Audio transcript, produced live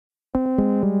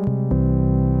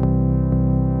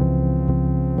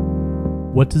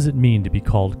What does it mean to be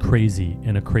called crazy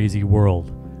in a crazy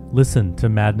world? Listen to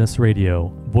Madness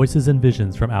Radio, Voices and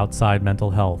Visions from Outside Mental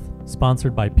Health,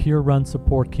 sponsored by peer-run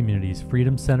support communities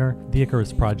Freedom Center, the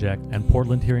Icarus Project, and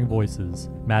Portland Hearing Voices.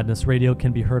 Madness Radio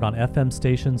can be heard on FM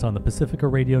stations on the Pacifica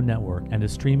Radio Network and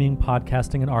is streaming,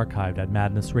 podcasting, and archived at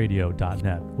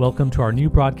madnessradio.net. Welcome to our new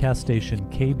broadcast station,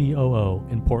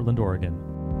 KBOO, in Portland, Oregon.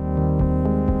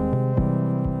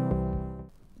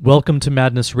 Welcome to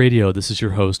Madness Radio. This is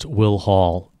your host, Will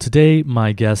Hall. Today,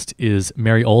 my guest is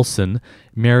Mary Olson.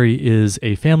 Mary is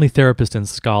a family therapist and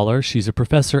scholar. She's a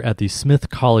professor at the Smith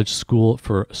College School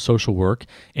for Social Work,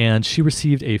 and she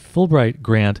received a Fulbright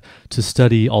grant to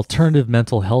study alternative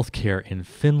mental health care in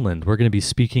Finland. We're going to be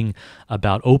speaking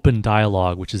about open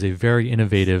dialogue, which is a very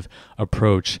innovative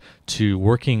approach to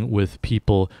working with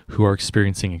people who are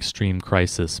experiencing extreme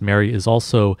crisis. Mary is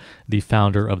also the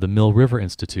founder of the Mill River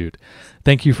Institute.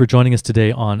 Thank you for joining us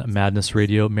today on Madness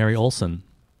Radio, Mary Olson.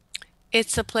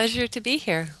 It's a pleasure to be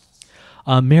here.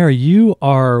 Mary, you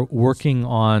are working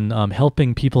on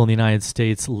helping people in the United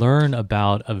States learn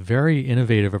about a very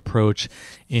innovative approach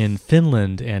in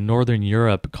Finland and Northern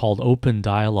Europe called open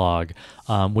dialogue,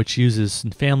 which uses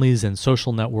families and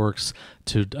social networks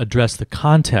to address the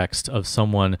context of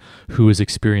someone who is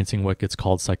experiencing what gets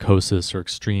called psychosis or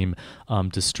extreme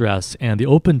distress. And the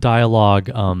open dialogue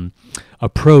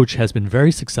approach has been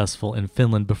very successful in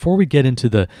Finland. Before we get into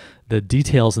the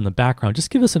details in the background, just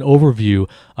give us an overview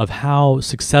of how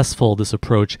successful this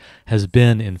approach has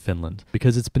been in Finland,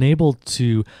 because it's been able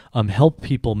to help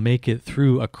people make it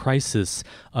through a crisis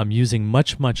using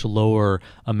much lower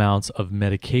amounts of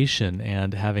medication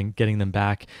and getting them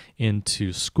back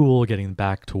into school, getting them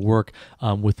back to work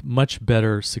with much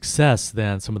better success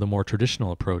than some of the more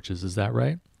traditional approaches. Is that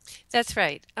right? That's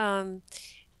right.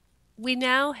 We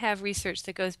now have research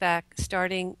that goes back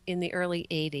starting in the early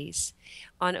 80s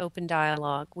on open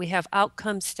dialogue. We have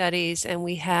outcome studies and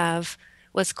we have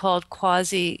what's called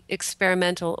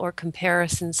quasi-experimental or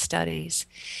comparison studies.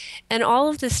 And all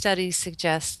of the studies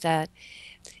suggest that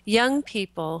young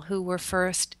people who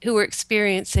were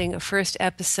experiencing a first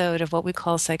episode of what we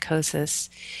call psychosis,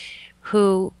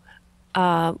 who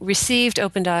received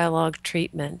open dialogue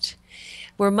treatment,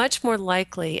 were much more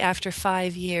likely after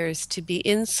 5 years to be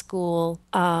in school,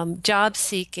 job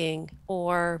seeking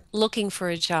or looking for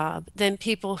a job than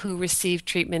people who received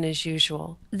treatment as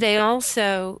usual. They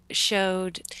also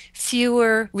showed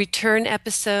fewer return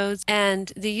episodes,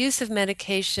 and the use of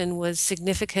medication was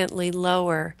significantly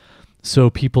lower. So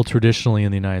people traditionally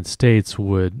in the United States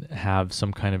would have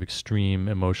some kind of extreme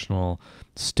emotional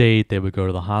state. They would go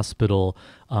to the hospital.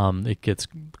 It gets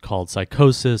called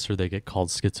psychosis, or they get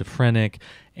called schizophrenic,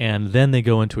 and then they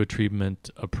go into a treatment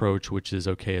approach, which is,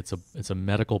 okay, it's a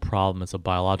medical problem, it's a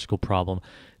biological problem.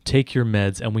 Take your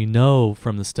meds, and we know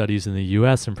from the studies in the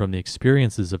U.S. and from the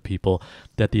experiences of people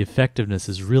that the effectiveness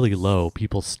is really low.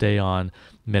 People stay on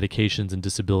medications and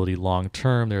disability long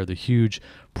term. There are the huge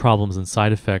problems and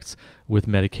side effects with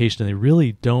medication, and they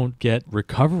really don't get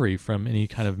recovery from any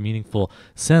kind of meaningful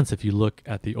sense if you look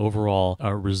at the overall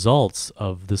results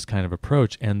of this kind of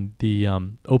approach. And the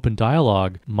open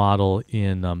dialogue model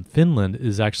in Finland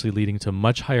is actually leading to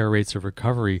much higher rates of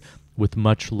recovery with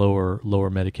much lower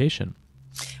medication.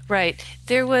 Right.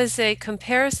 There was a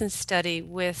comparison study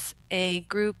with a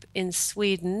group in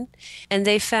Sweden, and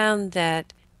they found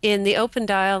that in the open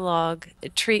dialogue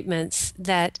treatments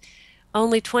that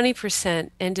only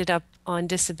 20% ended up on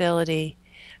disability,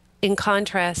 in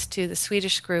contrast to the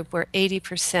Swedish group where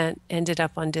 80% ended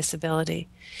up on disability.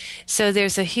 So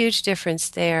there's a huge difference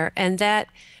there, and that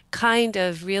kind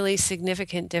of really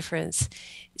significant difference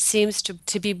seems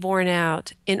to be borne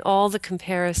out in all the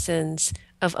comparisons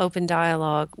of open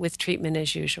dialogue with treatment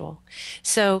as usual.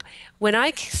 So when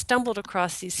I stumbled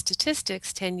across these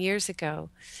statistics 10 years ago,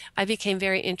 I became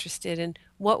very interested in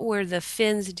what were the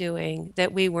Finns doing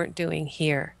that we weren't doing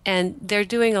here. And they're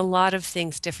doing a lot of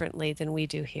things differently than we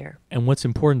do here. And what's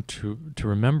important to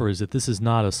remember is that this is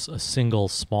not a single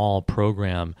small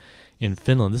program in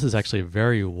Finland. This is actually a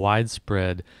very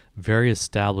widespread, very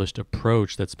established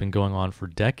approach that's been going on for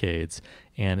decades,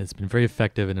 and it's been very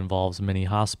effective. It involves many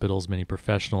hospitals, many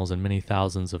professionals, and many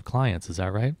thousands of clients. Is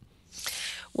that right?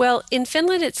 Well, in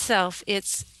Finland itself,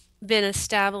 it's been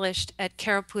established at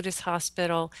Karaputis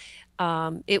Hospital.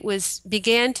 It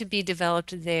began to be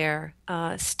developed there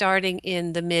starting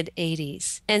in the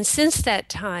mid-'80s. And since that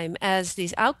time, as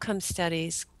these outcome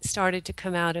studies started to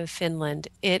come out of Finland,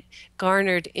 it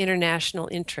garnered international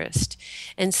interest.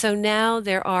 And so now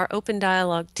there are open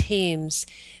dialogue teams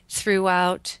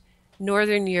throughout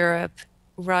Northern Europe,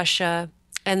 Russia,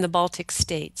 and the Baltic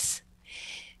states.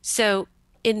 So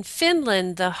In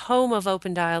Finland, the home of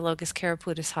open dialogue is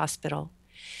Karaputis Hospital.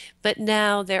 But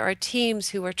now there are teams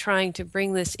who are trying to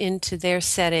bring this into their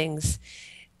settings,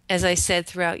 as I said,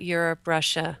 throughout Europe,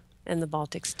 Russia, and the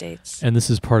Baltic states. And this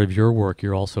is part of your work.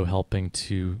 You're also helping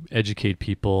to educate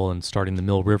people and starting the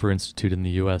Mill River Institute in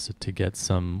the U.S. to get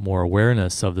some more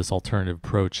awareness of this alternative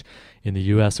approach in the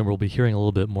U.S. And we'll be hearing a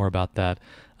little bit more about that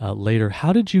later.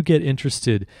 How did you get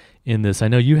interested in this? I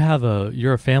know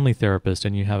you're a family therapist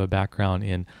and you have a background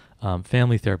in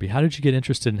family therapy. How did you get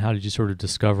interested and how did you sort of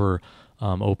discover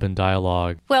open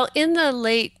dialogue? Well, in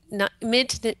the mid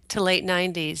to late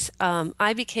 90s,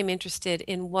 I became interested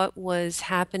in what was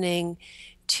happening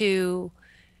to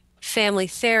family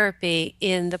therapy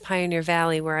in the Pioneer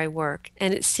Valley where I work.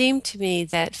 And it seemed to me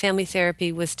that family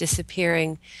therapy was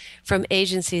disappearing from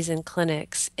agencies and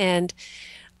clinics. And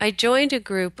I joined a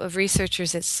group of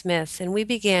researchers at Smith, and we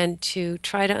began to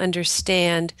try to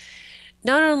understand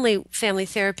not only family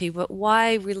therapy, but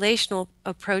why relational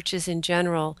approaches in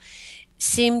general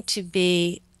seem to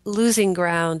be losing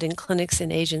ground in clinics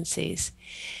and agencies.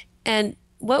 And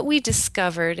what we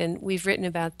discovered, and we've written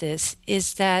about this,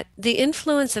 is that the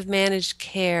influence of managed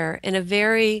care in a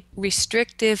very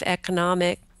restrictive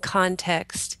economic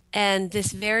context and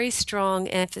this very strong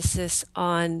emphasis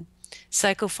on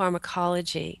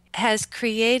psychopharmacology has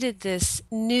created this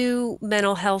new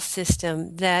mental health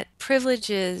system that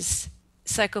privileges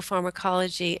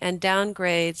psychopharmacology and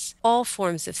downgrades all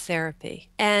forms of therapy.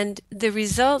 And the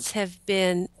results have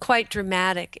been quite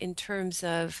dramatic in terms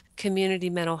of community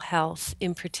mental health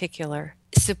in particular,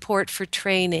 support for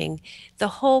training, the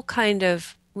whole kind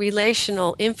of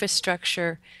relational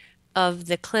infrastructure of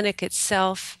the clinic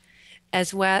itself,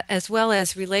 as well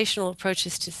as relational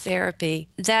approaches to therapy.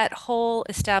 That whole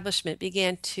establishment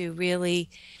began to really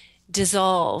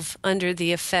dissolve under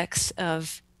the effects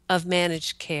of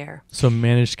managed care. So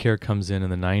managed care comes in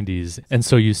the 90s. And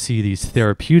so you see these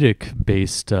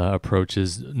therapeutic-based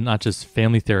approaches, not just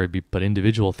family therapy, but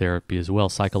individual therapy as well,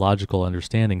 psychological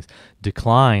understandings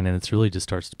decline, and it's really just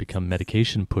starts to become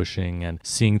medication pushing and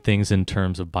seeing things in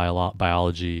terms of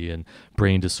biology and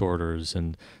brain disorders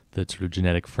and the sort of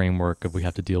genetic framework of we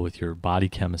have to deal with your body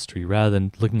chemistry rather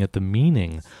than looking at the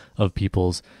meaning of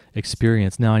people's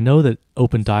experience. Now, I know that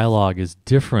open dialogue is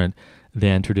different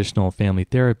than traditional family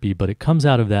therapy, but it comes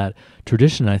out of that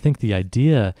tradition. I think the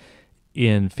idea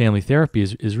in family therapy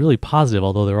is really positive,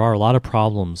 although there are a lot of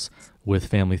problems with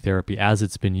family therapy as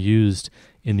it's been used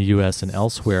in the U.S. and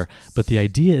elsewhere. But the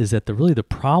idea is that the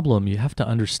problem you have to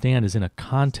understand is in a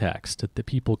context, that the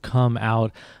people come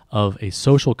out of a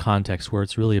social context where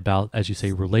it's really about, as you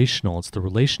say, relational. It's the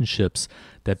relationships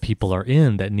that people are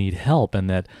in that need help, and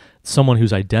that someone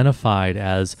who's identified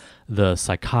as the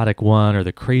psychotic one or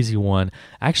the crazy one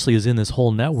actually is in this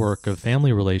whole network of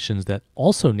family relations that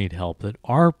also need help, that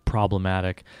are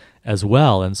problematic as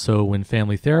well. And so when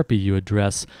family therapy, you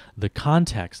address the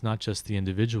context, not just the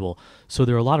individual. So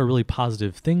there are a lot of really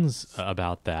positive things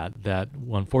about that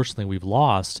unfortunately we've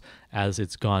lost as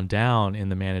it's gone down in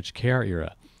the managed care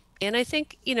era. And I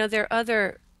think, there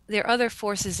are other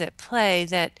forces at play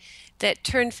that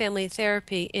turn family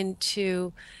therapy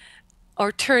into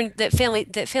or turn that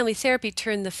family therapy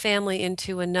turned the family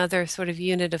into another sort of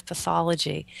unit of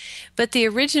pathology. But the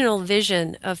original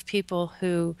vision of people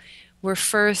who were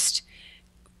first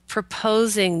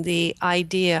proposing the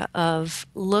idea of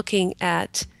looking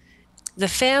at the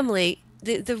family,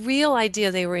 the real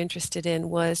idea they were interested in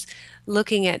was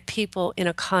looking at people in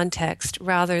a context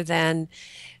rather than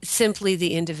simply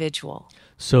the individual.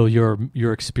 So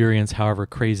your experience, however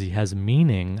crazy, has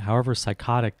meaning. However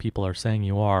psychotic people are saying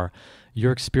you are,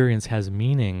 your experience has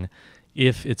meaning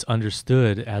if it's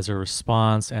understood as a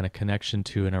response and a connection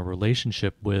to and a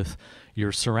relationship with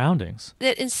your surroundings.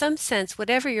 That in some sense,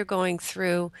 whatever you're going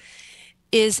through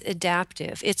is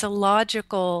adaptive. It's a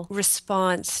logical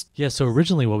response. Yeah, so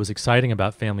originally what was exciting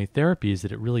about family therapy is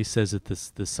that it really says that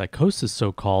this psychosis,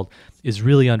 so-called, is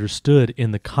really understood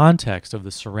in the context of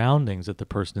the surroundings that the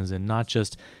person is in, not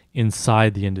just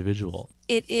inside the individual.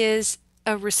 It is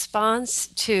a response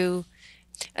to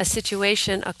a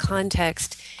situation, a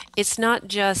context. It's not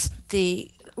just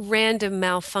the random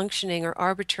malfunctioning or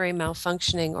arbitrary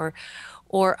malfunctioning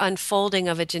or unfolding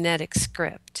of a genetic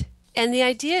script. And the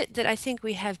idea that I think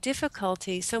we have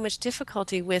so much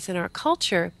difficulty with in our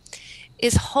culture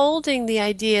is holding the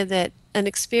idea that an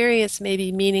experience may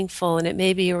be meaningful and it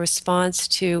may be a response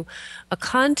to a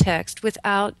context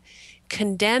without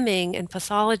condemning and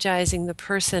pathologizing the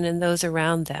person and those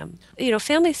around them.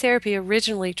 Family therapy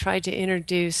originally tried to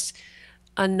introduce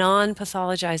a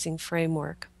non-pathologizing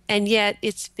framework, and yet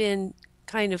it's been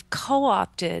kind of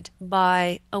co-opted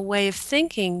by a way of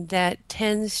thinking that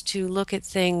tends to look at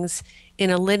things in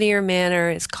a linear manner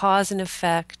as cause and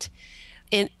effect,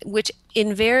 which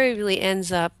invariably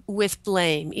ends up with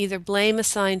blame, either blame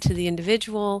assigned to the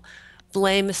individual,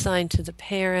 blame assigned to the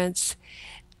parents.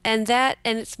 And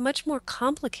it's much more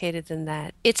complicated than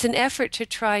that. It's an effort to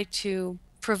try to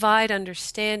provide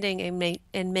understanding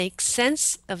and make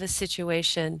sense of a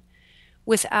situation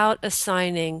without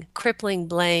assigning crippling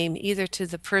blame either to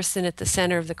the person at the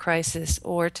center of the crisis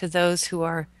or to those who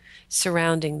are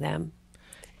surrounding them.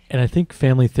 And I think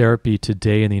family therapy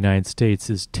today in the United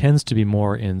States tends to be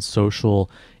more in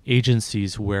social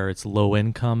agencies where it's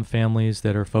low-income families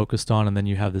that are focused on, and then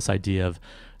you have this idea of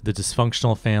the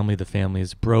dysfunctional family, the family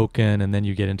is broken, and then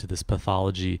you get into this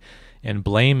pathology and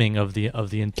blaming of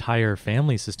the entire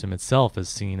family system itself is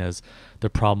seen as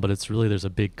the problem. But it's really, there's a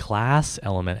big class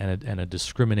element and a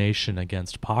discrimination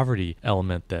against poverty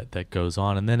element that goes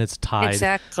on, and then it's tied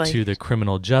Exactly. to the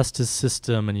criminal justice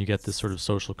system, and you get this sort of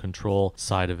social control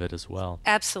side of it as well.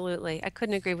 Absolutely. I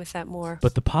couldn't agree with that more.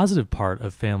 But the positive part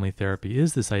of family therapy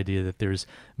is this idea that there's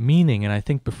meaning. And I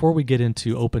think before we get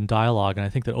into open dialogue, and I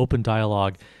think that open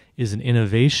dialogue is an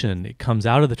innovation. It comes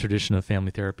out of the tradition of family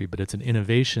therapy, but it's an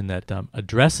innovation that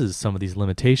addresses some of these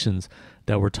limitations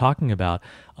that we're talking about.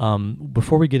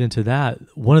 Before we get into that,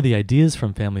 one of the ideas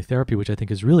from family therapy, which I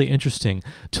think is really interesting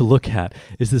to look at,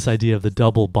 is this idea of the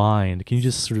double bind. Can you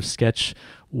just sort of sketch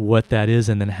what that is,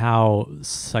 and then how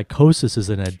psychosis is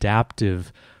an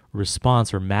adaptive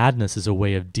response, or madness is a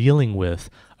way of dealing with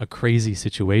a crazy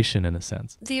situation in a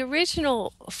sense? The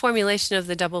original formulation of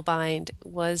the double bind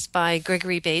was by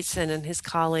Gregory Bateson and his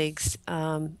colleagues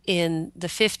in the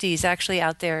 50s, actually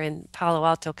out there in Palo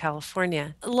Alto,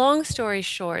 California. Long story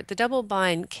short, the double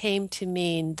bind came to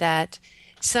mean that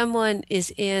someone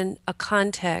is in a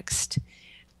context,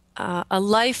 a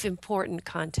life important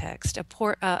context,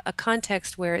 a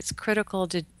context where it's critical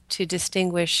to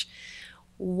distinguish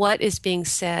what is being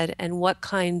said and what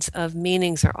kinds of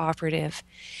meanings are operative.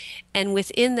 And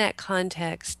within that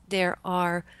context, there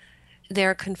are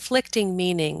conflicting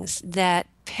meanings that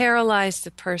paralyze the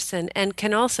person and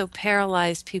can also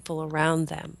paralyze people around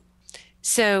them.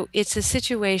 So it's a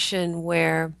situation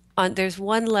where there's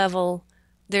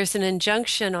an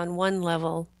injunction on one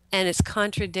level, and it's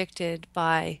contradicted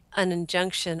by an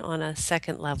injunction on a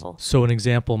second level. So an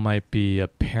example might be a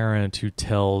parent who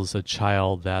tells a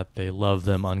child that they love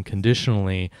them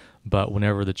unconditionally, but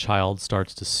whenever the child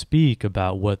starts to speak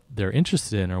about what they're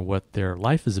interested in or what their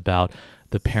life is about,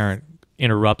 the parent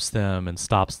interrupts them and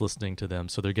stops listening to them.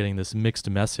 So they're getting this mixed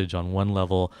message. On one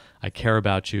level, I care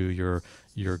about you,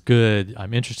 you're good,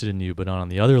 I'm interested in you, but on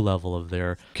the other level of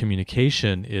their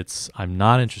communication, it's I'm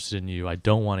not interested in you, I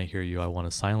don't want to hear you, I want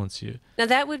to silence you. Now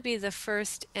that would be the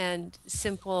first and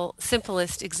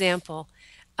simplest example.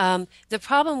 The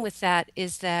problem with that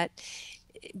is that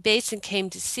Bateson came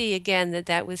to see again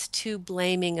that was too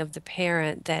blaming of the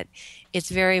parent, that it's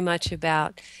very much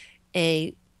about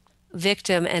a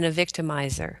victim and a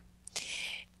victimizer.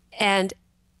 And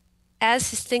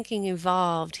as his thinking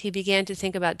evolved, he began to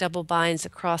think about double binds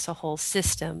across a whole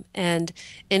system. And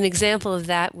an example of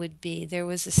that would be there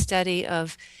was a study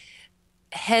of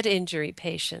head injury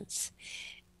patients.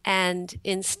 And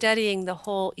in studying the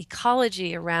whole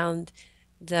ecology around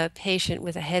the patient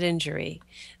with a head injury,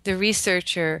 the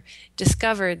researcher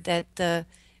discovered that the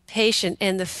patient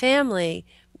and the family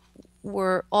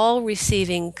were all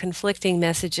receiving conflicting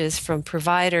messages from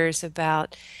providers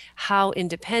about how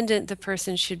independent the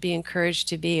person should be encouraged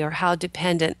to be, or how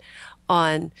dependent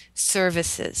on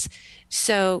services.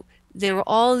 So there were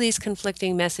all these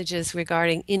conflicting messages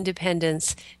regarding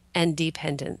independence and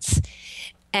dependence.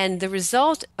 And the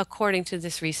result, according to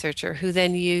this researcher, who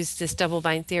then used this double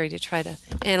bind theory to try to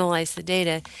analyze the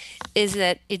data, is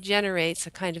that it generates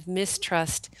a kind of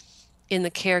mistrust in the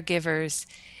caregivers.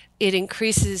 It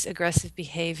increases aggressive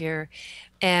behavior,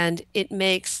 and it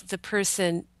makes the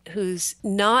person who's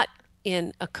not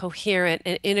in a coherent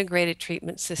and integrated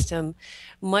treatment system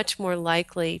much more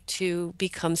likely to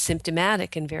become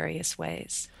symptomatic in various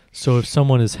ways. So if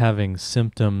someone is having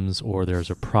symptoms, or there's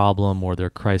a problem, or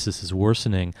their crisis is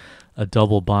worsening, a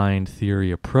double bind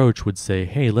theory approach would say,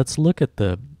 hey, let's look at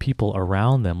the people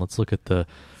around them. Let's look at the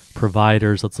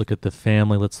providers, let's look at the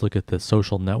family, let's look at the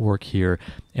social network here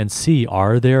and see,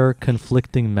 are there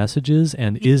conflicting messages,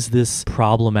 and is this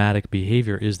problematic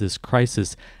behavior, is this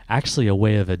crisis actually a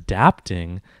way of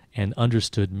adapting and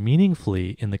understood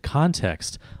meaningfully in the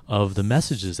context of the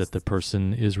messages that the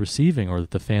person is receiving, or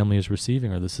that the family is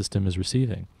receiving, or the system is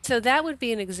receiving. So that would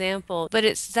be an example, but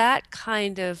it's that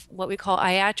kind of what we call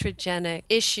iatrogenic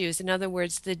issues. In other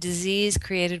words, the disease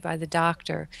created by the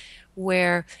doctor,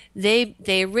 where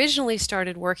they originally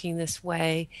started working this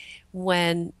way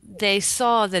when they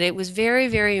saw that it was very,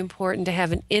 very important to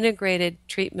have an integrated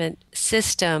treatment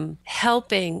system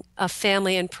helping a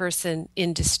family and person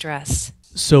in distress.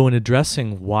 So in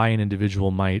addressing why an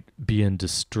individual might be in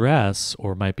distress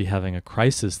or might be having a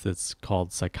crisis that's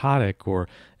called psychotic or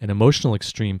an emotional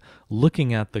extreme,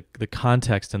 looking at the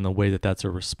context and the way that that's a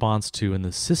response to, and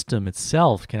the system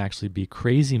itself can actually be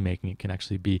crazy making. It can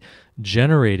actually be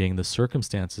generating the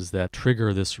circumstances that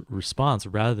trigger this response,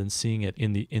 rather than seeing it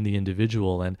in the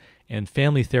individual. And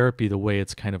family therapy, the way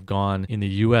it's kind of gone in the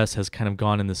U.S., has kind of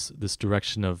gone in this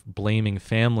direction of blaming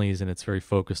families, and it's very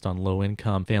focused on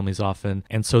low-income families often.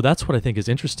 And so that's what I think is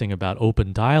interesting about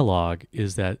open dialogue,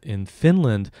 is that in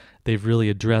Finland, they've really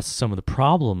addressed some of the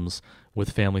problems with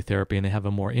family therapy, and they have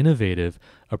a more innovative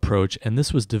approach. And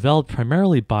this was developed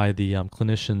primarily by the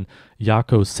clinician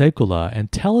Jaakko Sekula.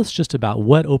 And tell us just about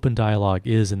what open dialogue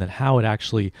is, and then how it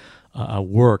actually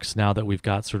works, now that we've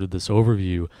got sort of this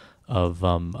overview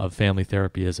of family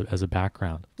therapy as a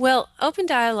background. Well, open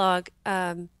dialogue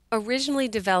originally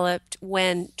developed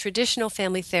when traditional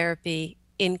family therapy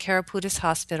in Karaputis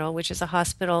Hospital, which is a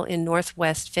hospital in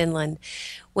northwest Finland,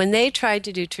 when they tried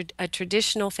to do a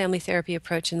traditional family therapy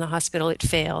approach in the hospital, it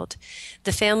failed.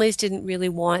 The families didn't really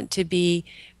want to be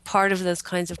part of those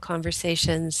kinds of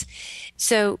conversations.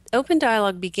 So open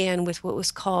dialogue began with what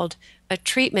was called a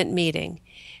treatment meeting.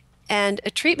 And a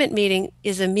treatment meeting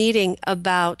is a meeting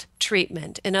about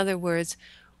treatment. In other words,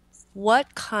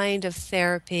 what kind of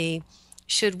therapy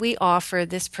should we offer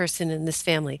this person in this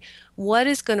family? What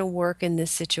is going to work in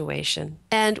this situation?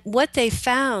 And what they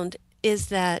found is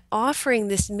that offering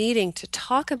this meeting to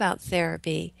talk about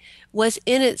therapy was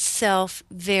in itself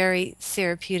very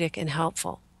therapeutic and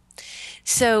helpful.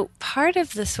 So part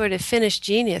of the sort of Finnish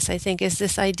genius, I think, is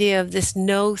this idea of this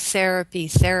no therapy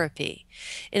therapy.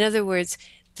 In other words,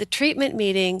 the treatment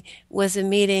meeting was a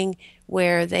meeting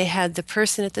where they had the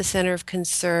person at the center of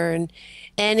concern,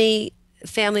 any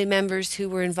family members who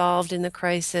were involved in the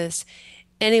crisis,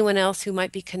 anyone else who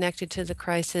might be connected to the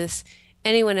crisis,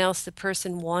 anyone else the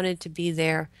person wanted to be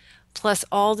there, plus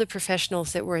all the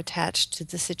professionals that were attached to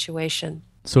the situation.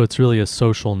 So it's really a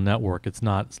social network. It's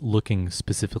not looking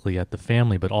specifically at the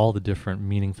family, but all the different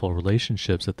meaningful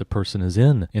relationships that the person is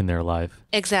in their life.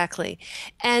 Exactly.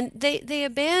 And they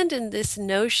abandoned this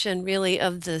notion really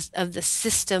of the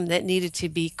system that needed to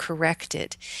be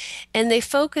corrected. And they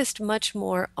focused much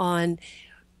more on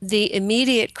the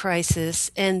immediate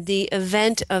crisis and the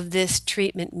event of this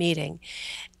treatment meeting.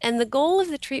 And the goal of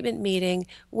the treatment meeting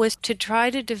was to try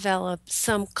to develop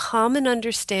some common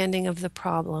understanding of the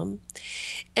problem.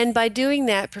 And by doing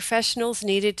that, professionals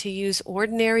needed to use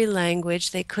ordinary language.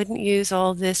 They couldn't use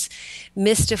all this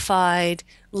mystified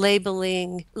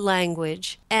labeling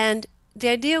language. And the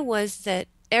idea was that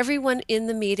everyone in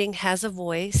the meeting has a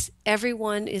voice.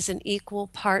 Everyone is an equal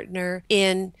partner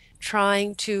in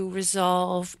trying to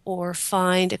resolve or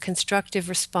find a constructive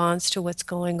response to what's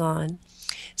going on.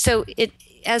 So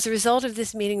as a result of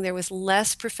this meeting, there was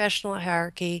less professional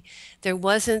hierarchy. There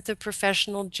wasn't the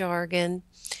professional jargon,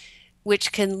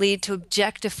 which can lead to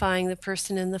objectifying the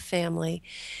person in the family.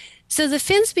 So the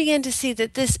Finns began to see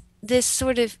that this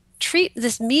sort of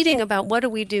this meeting about what do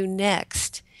we do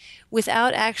next,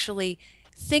 without actually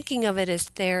thinking of it as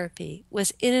therapy,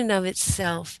 was in and of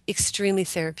itself extremely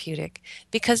therapeutic,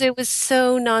 because it was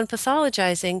so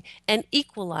non-pathologizing and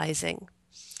equalizing,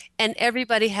 and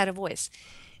everybody had a voice.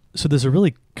 So there's a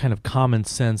really kind of common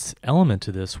sense element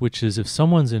to this, which is if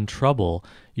someone's in trouble,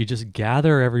 you just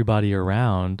gather everybody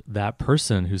around that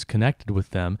person who's connected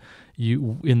with them,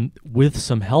 with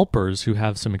some helpers who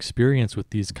have some experience with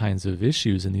these kinds of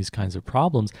issues and these kinds of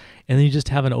problems, and then you just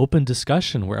have an open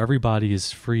discussion where everybody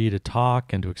is free to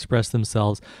talk and to express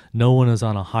themselves. No one is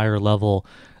on a higher level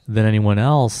than anyone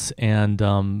else, and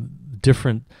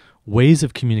different ways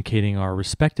of communicating are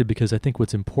respected, because I think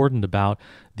what's important about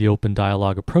the open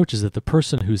dialogue approach is that the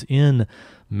person who's in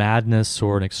madness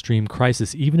or an extreme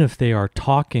crisis, even if they are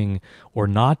talking or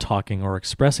not talking or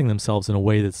expressing themselves in a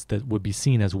way that would be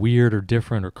seen as weird or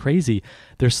different or crazy,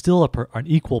 they're still an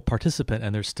equal participant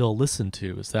and they're still listened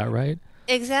to. Is that right?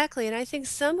 Exactly, and I think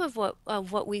some of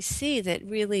what we see that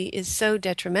really is so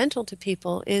detrimental to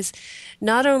people is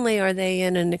not only are they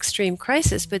in an extreme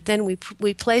crisis, but then we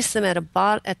place them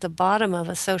at the bottom of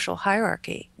a social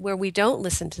hierarchy where we don't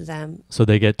listen to them. So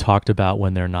they get talked about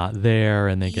when they're not there,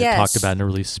 and they get talked about Yes, in a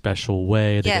really special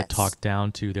way. They get yes, talked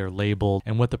down to, they're labeled,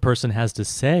 and what the person has to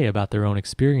say about their own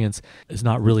experience is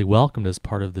not really welcomed as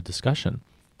part of the discussion.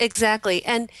 exactly.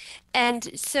 And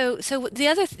so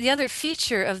the other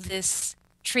feature of this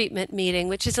treatment meeting,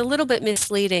 which is a little bit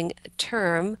misleading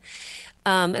term,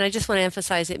 and I just want to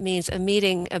emphasize it means a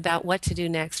meeting about what to do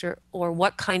next or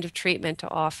what kind of treatment to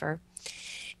offer,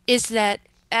 is that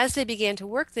as they began to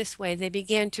work this way, they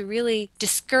began to really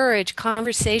discourage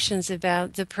conversations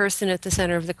about the person at the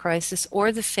center of the crisis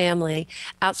or the family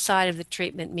outside of the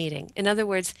treatment meeting. In other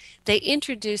words, they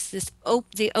introduced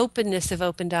the openness of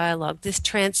open dialogue, this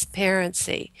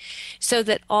transparency, so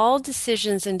that all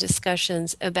decisions and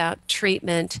discussions about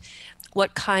treatment,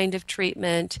 what kind of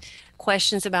treatment,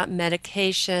 questions about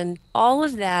medication, all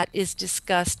of that is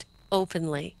discussed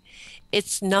openly.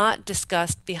 It's not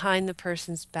discussed behind the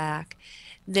person's back.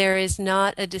 There is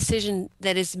not a decision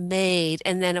that is made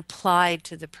and then applied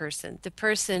to the person. The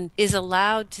person is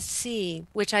allowed to see,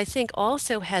 which I think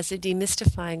also has a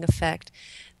demystifying effect,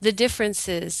 the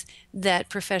differences that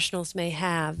professionals may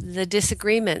have, the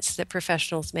disagreements that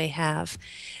professionals may have.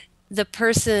 The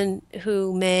person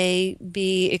who may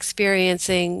be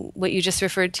experiencing what you just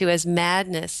referred to as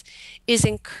madness is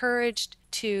encouraged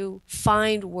to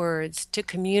find words to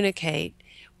communicate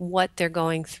what they're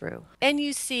going through. And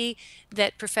you see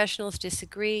that professionals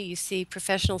disagree. You see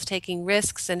professionals taking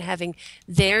risks and having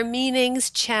their meanings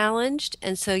challenged.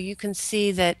 And so you can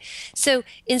see that. So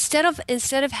instead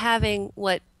of having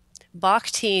what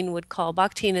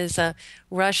Bakhtin is a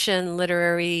Russian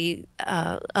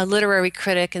a literary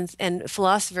critic and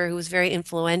philosopher who was very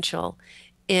influential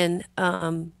in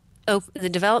the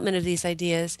development of these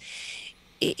ideas.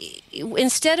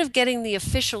 Instead of getting the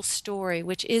official story,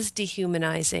 which is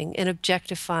dehumanizing and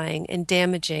objectifying and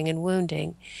damaging and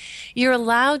wounding, you're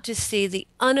allowed to see the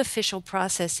unofficial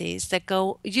processes that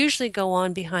usually go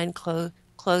on behind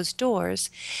closed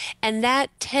doors. And that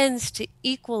tends to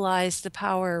equalize the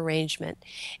power arrangement.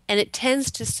 And it tends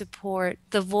to support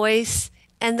the voice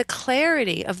and the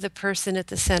clarity of the person at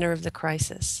the center of the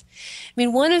crisis. I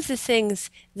mean, one of the things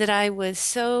that I was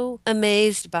so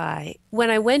amazed by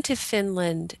when I went to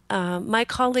Finland, my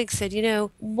colleague said,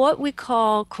 what we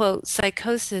call, quote,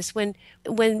 psychosis, when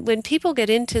people get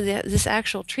into this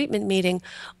actual treatment meeting,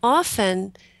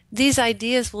 often these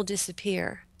ideas will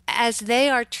disappear as they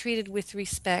are treated with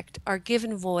respect, are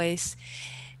given voice,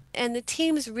 and the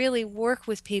teams really work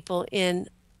with people in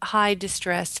high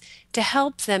distress to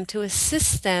help them, to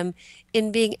assist them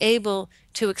in being able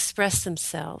to express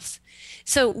themselves.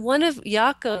 So, one of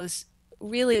Jaco's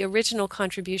really original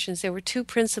contributions, there were two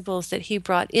principles that he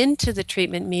brought into the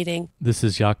treatment meeting. This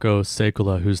is Jaakko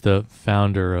Sekula, who's the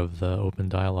founder of the Open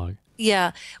Dialogue.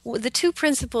 Yeah, the two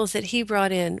principles that he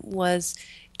brought in was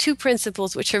two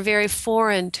principles which are very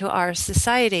foreign to our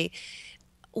society.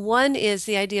 One is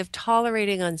the idea of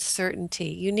tolerating uncertainty.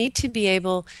 You need to be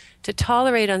able to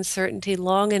tolerate uncertainty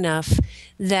long enough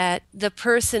that the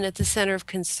person at the center of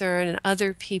concern and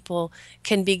other people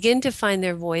can begin to find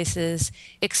their voices,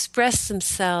 express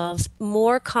themselves,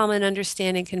 more common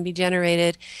understanding can be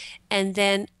generated, and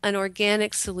then an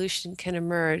organic solution can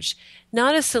emerge.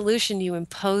 Not a solution you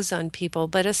impose on people,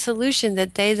 but a solution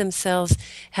that they themselves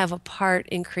have a part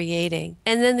in creating.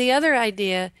 And then the other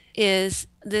idea is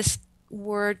this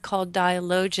word called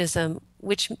dialogism,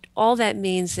 which all that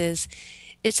means is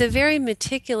it's a very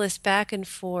meticulous back and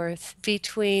forth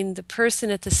between the person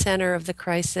at the center of the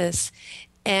crisis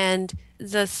and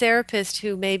the therapist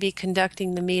who may be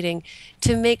conducting the meeting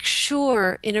to make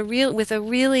sure with a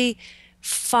really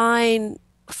fine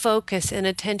focus and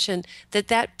attention that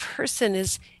that person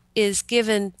is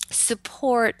given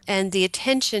support and the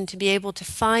attention to be able to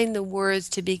find the words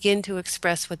to begin to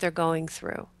express what they're going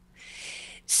through,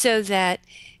 so that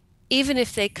even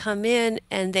if they come in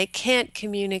and they can't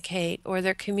communicate or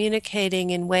they're communicating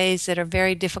in ways that are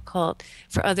very difficult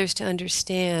for others to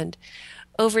understand,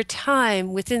 over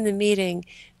time within the meeting,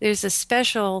 there's a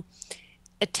special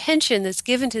attention that's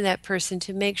given to that person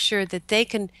to make sure that they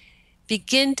can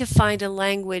begin to find a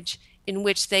language in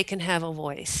which they can have a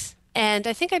voice. And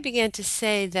I think I began to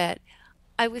say that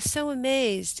I was so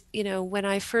amazed, when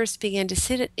I first began to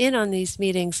sit in on these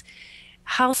meetings,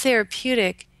 how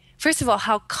therapeutic, first of all,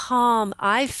 how calm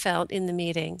I felt in the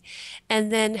meeting,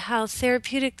 and then how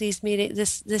therapeutic this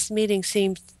meeting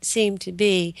seemed to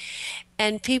be,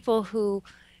 and people who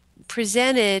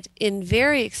presented in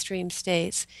very extreme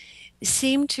states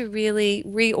seemed to really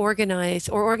reorganize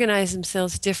or organize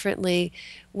themselves differently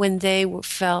when they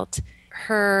felt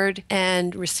heard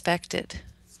and respected.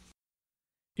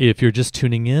 If you're just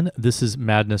tuning in, this is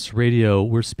Madness Radio.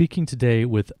 We're speaking today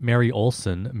with Mary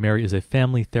Olson. Mary is a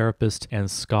family therapist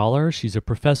and scholar. She's a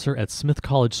professor at Smith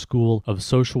College School of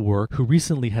Social Work who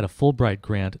recently had a Fulbright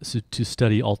grant to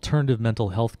study alternative mental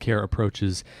health care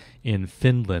approaches in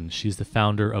Finland. She's the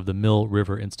founder of the Mill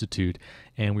River Institute,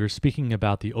 and we were speaking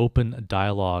about the open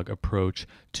dialogue approach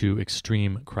to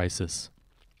extreme crisis.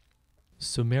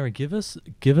 So, Mary, give us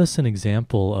an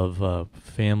example of a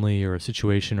family or a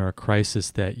situation or a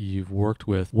crisis that you've worked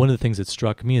with. One of the things that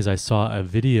struck me is I saw a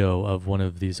video of one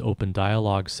of these open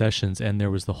dialogue sessions, and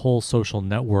there was the whole social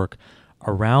network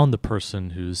around the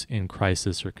person who's in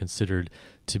crisis or considered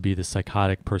to be the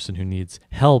psychotic person who needs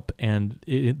help. And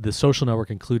the social network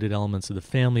included elements of the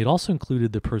family. It also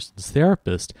included the person's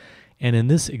therapist. And in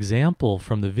this example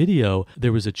from the video,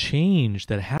 there was a change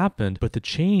that happened, but the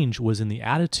change was in the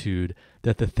attitude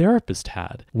that the therapist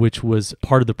had, which was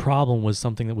part of the problem, was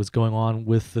something that was going on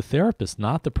with the therapist,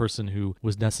 not the person who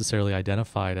was necessarily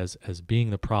identified as being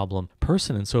the problem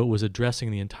person. And so it was addressing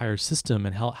the entire system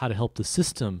and how to help the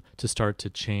system to start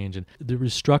to change. And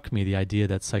it struck me the idea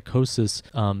that psychosis,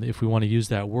 if we want to use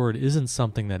that word, isn't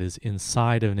something that is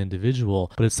inside of an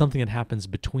individual, but it's something that happens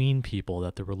between people,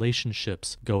 that the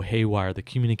relationships go haywire, the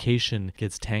communication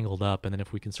gets tangled up, and then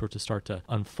if we can sort of start to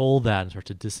unfold that and start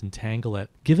to disentangle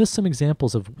it. Give us some examples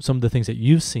of some of the things that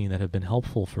you've seen that have been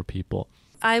helpful for people.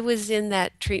 I was in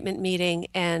that treatment meeting,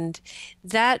 and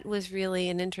that was really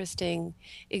an interesting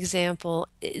example.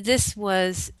 This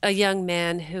was a young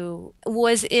man who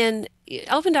was in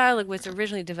Open Dialogue was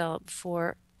originally developed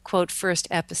for quote first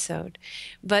episode,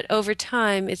 but over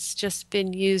time it's just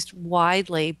been used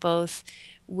widely, both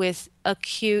with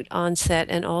acute onset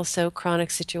and also chronic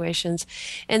situations.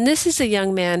 And this is a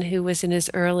young man who was in his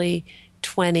early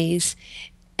 20s,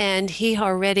 and he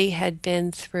already had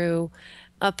been through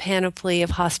a panoply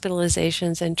of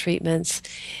hospitalizations and treatments,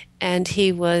 and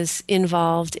he was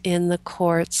involved in the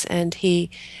courts, and he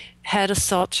had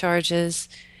assault charges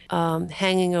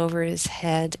hanging over his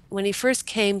head. When he first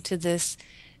came to this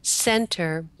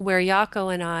center where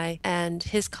Jaakko and I and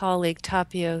his colleague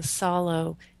Tapio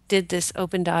Salo did this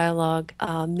open dialogue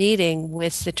meeting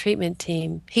with the treatment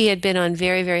team, he had been on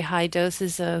very, very high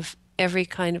doses of every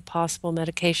kind of possible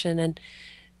medication, and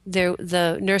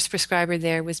the nurse prescriber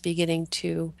there was beginning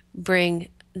to bring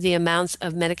the amounts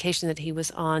of medication that he was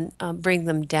on, bring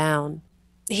them down.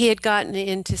 He had gotten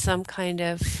into some kind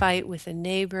of fight with a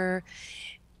neighbor,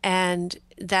 and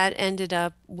that ended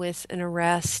up with an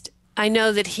arrest. I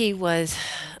know that he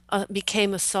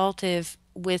became assaultive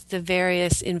with the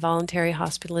various involuntary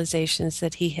hospitalizations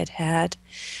that he had had,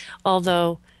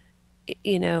 although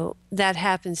that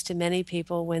happens to many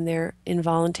people when they're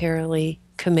involuntarily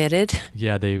committed.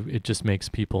 Yeah, it just makes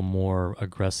people more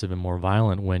aggressive and more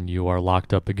violent when you are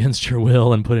locked up against your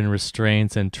will and put in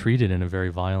restraints and treated in a very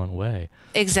violent way.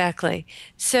 Exactly.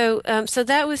 So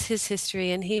that was his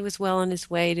history, and he was well on his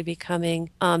way to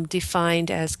becoming defined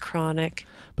as chronic.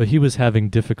 But he was having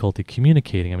difficulty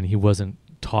communicating. I mean, he wasn't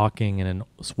talking in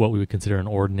what we would consider an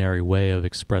ordinary way of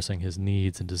expressing his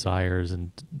needs and desires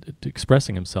and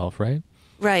expressing himself, right?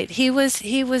 Right. He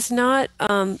was not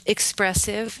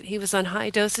expressive. He was on high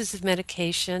doses of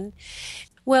medication.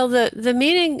 Well, the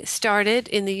meeting started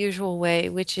in the usual way,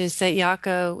 which is that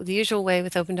the usual way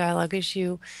with open dialogue is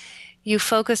you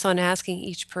focus on asking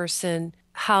each person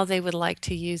how they would like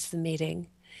to use the meeting.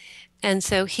 And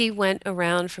so he went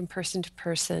around from person to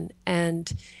person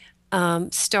and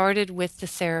started with the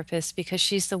therapist because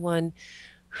she's the one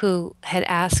who had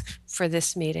asked for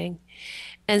this meeting.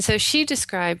 And so she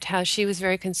described how she was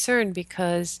very concerned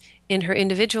because in her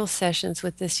individual sessions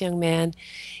with this young man,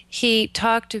 he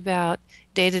talked about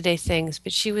day-to-day things,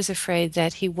 but she was afraid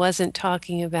that he wasn't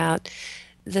talking about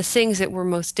the things that were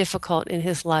most difficult in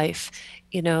his life,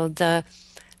 the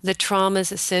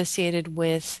traumas associated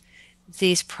with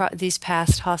these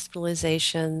past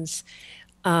hospitalizations,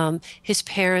 his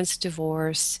parents'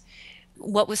 divorce,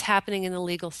 what was happening in the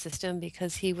legal system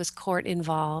because he was court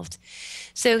involved.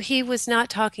 So he was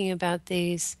not talking about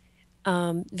these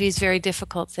very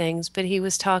difficult things, but he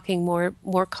was talking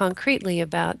more concretely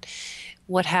about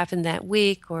what happened that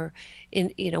week or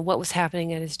what was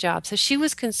happening at his job. So she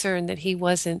was concerned that he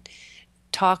wasn't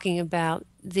talking about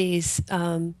these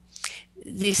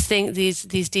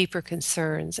deeper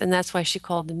concerns, and that's why she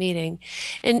called the meeting.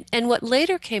 And what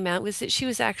later came out was that she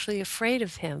was actually afraid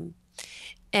of him.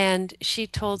 And she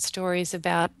told stories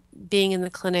about being in the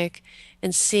clinic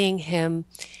and seeing him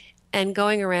and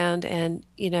going around and,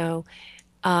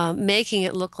 making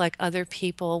it look like other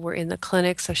people were in the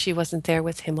clinic, so she wasn't there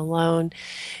with him alone.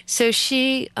 So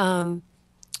she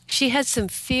had some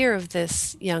fear of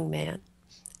this young man.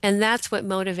 And that's what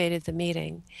motivated the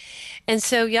meeting. And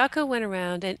so Yako went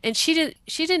around and she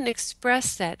didn't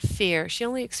express that fear. She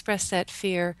only expressed that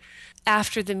fear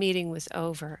after the meeting was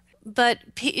over. But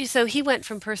so he went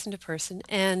from person to person,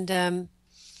 and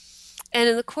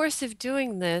in the course of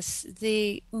doing this,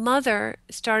 the mother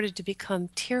started to become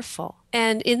tearful.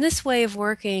 And in this way of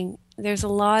working, there's a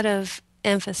lot of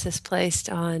emphasis placed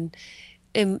on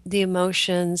the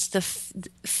emotions,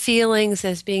 feelings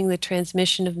as being the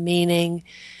transmission of meaning.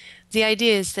 The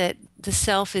idea is that the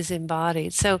self is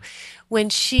embodied. So when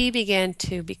she began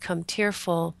to become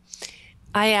tearful,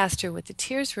 I asked her what the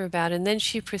tears were about, and then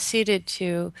she proceeded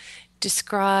to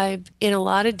describe in a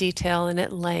lot of detail and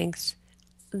at length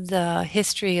the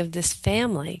history of this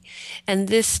family. And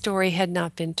this story had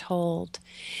not been told.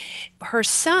 Her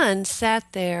son sat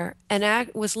there and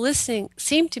was listening,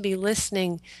 seemed to be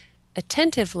listening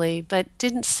attentively, but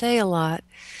didn't say a lot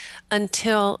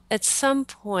until at some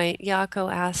point Yako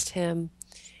asked him,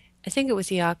 I think it was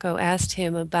Yako, asked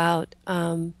him about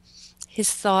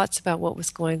his thoughts about what was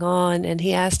going on. And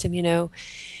he asked him,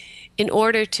 in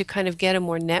order to kind of get a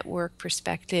more network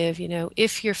perspective,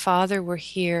 if your father were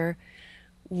here,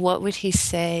 what would he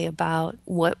say about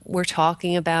what we're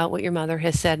talking about, what your mother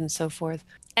has said, and so forth?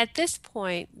 At this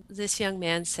point, this young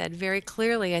man said very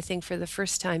clearly, I think for the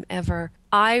first time ever,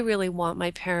 I really want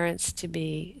my parents to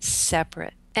be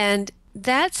separate. And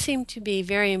that seemed to be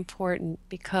very important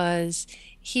because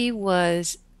he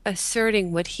was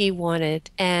asserting what he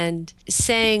wanted and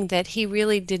saying that he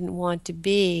really didn't want to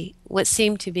be what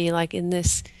seemed to be like in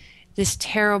this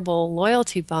terrible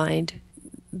loyalty bind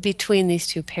between these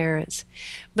two parents.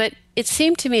 But it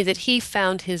seemed to me that he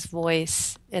found his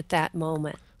voice at that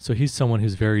moment. So he's someone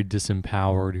who's very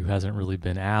disempowered, who hasn't really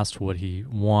been asked what he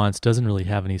wants, doesn't really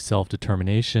have any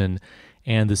self-determination.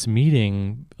 And this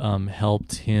meeting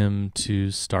helped him to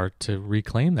start to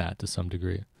reclaim that to some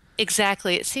degree.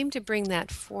 Exactly. It seemed to bring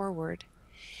that forward.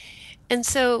 And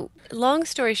so, long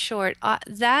story short,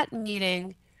 that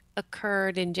meeting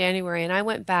occurred in January, and I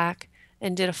went back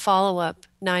and did a follow-up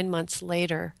 9 months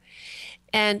later.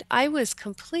 And I was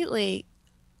completely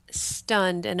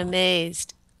stunned and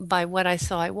amazed by what I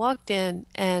saw. I walked in,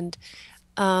 and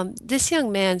this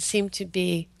young man seemed to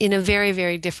be in a very,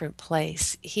 very different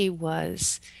place. He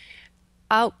was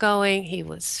outgoing, he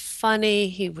was funny,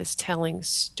 he was telling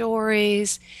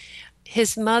stories.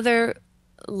 His mother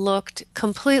looked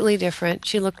completely different.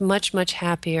 She looked much, much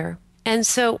happier. And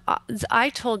so I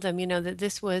told them, that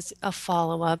this was a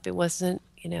follow-up. It wasn't,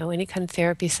 any kind of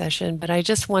therapy session, but I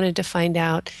just wanted to find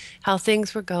out how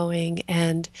things were going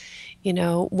and,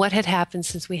 what had happened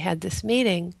since we had this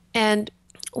meeting. And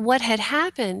what had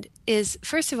happened is,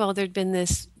 first of all, there'd been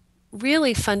this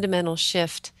really fundamental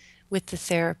shift with the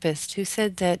therapist who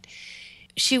said that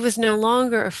she was no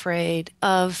longer afraid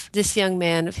of this young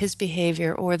man, of his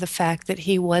behavior, or the fact that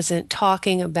he wasn't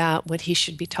talking about what he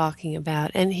should be talking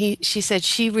about. And she said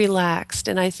she relaxed.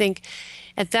 And I think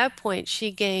at that point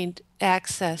she gained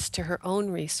access to her own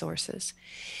resources.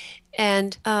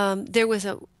 And there was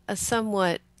a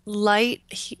somewhat light,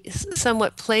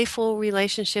 somewhat playful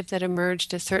relationship that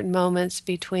emerged at certain moments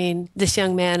between this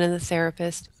young man and the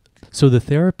therapist. So the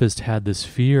therapist had this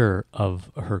fear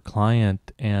of her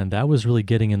client, and that was really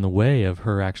getting in the way of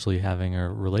her actually having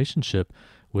a relationship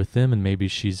with them, and maybe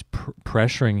she's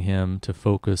pressuring him to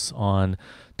focus on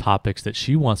topics that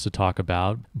she wants to talk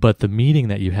about. But the meeting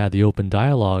that you had, the open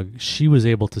dialogue, she was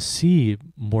able to see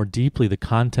more deeply the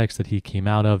context that he came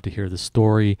out of, to hear the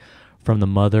story from the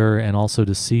mother, and also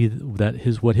to see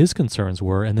that what his concerns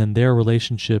were, and then their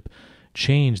relationship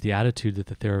changed, the attitude that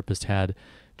the therapist had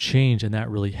change, and that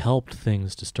really helped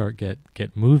things to start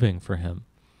get moving for him.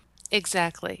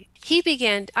 Exactly.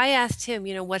 I asked him,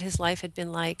 what his life had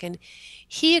been like, and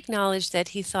he acknowledged that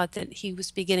he thought that he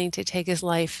was beginning to take his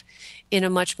life in a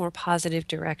much more positive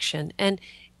direction. And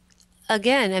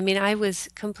again, I was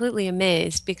completely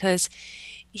amazed because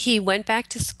he went back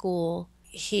to school.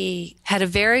 He had a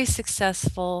very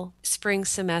successful spring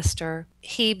semester.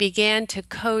 He began to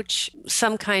coach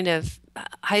some kind of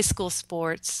high school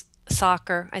sports,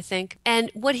 soccer, I think.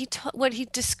 And what he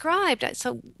described, I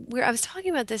was talking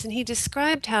about this, and he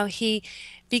described how he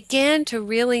began to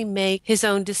really make his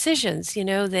own decisions,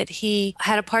 that he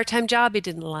had a part-time job he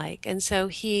didn't like. And so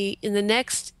in the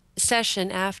next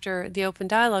session after the open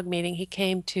dialogue meeting, he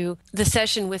came to the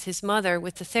session with his mother,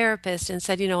 with the therapist, and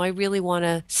said, I really want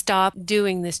to stop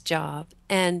doing this job.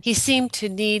 And he seemed to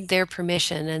need their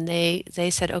permission. And they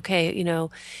said, okay,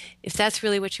 if that's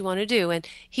really what you want to do. And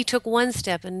he took one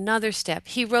step, another step.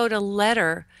 He wrote a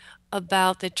letter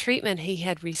about the treatment he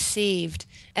had received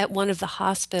at one of the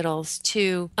hospitals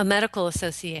to a medical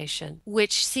association,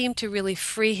 which seemed to really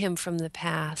free him from the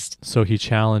past. So he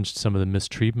challenged some of the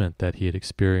mistreatment that he had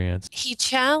experienced. He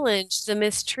challenged the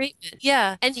mistreatment.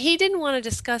 Yeah. And he didn't want to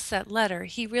discuss that letter.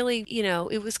 He really,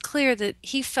 it was clear that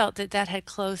he felt that that had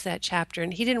closed that chapter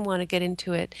and he didn't want to get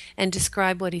into it and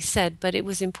describe what he said, but it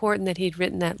was important that he'd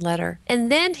written that letter. And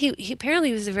then he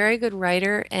apparently was a very good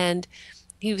writer, and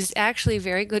he was actually a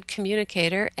very good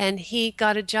communicator, and he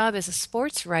got a job as a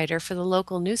sports writer for the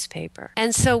local newspaper.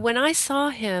 And so when I saw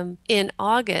him in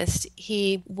August,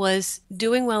 he was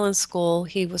doing well in school.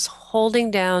 He was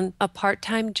holding down a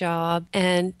part-time job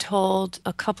and told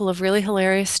a couple of really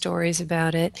hilarious stories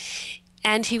about it.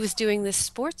 And he was doing this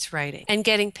sports writing and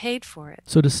getting paid for it.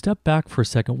 So to step back for a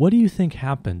second, what do you think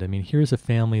happened? I mean, here's a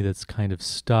family that's kind of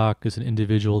stuck. There's an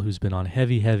individual who's been on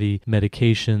heavy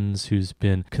medications, who's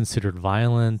been considered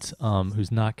violent,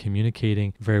 who's not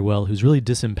communicating very well, who's really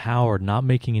disempowered, not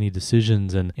making any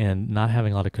decisions and not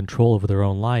having a lot of control over their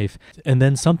own life. And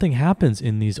then something happens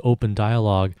in these open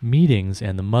dialogue meetings,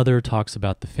 and the mother talks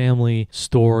about the family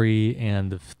story,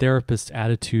 and the therapist's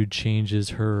attitude changes.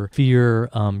 Her fear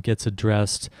gets addressed.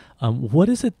 What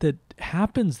is it that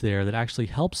happens there that actually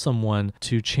helps someone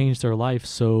to change their life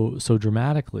so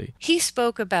dramatically? He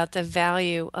spoke about the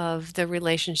value of the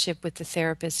relationship with the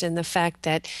therapist and the fact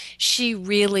that she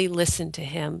really listened to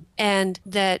him, and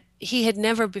that he had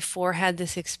never before had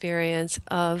this experience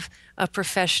of a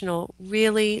professional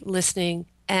really listening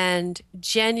and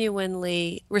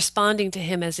genuinely responding to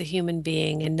him as a human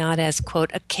being and not as,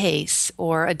 quote, a case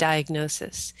or a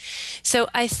diagnosis. So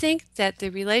I think that the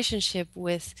relationship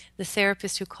with the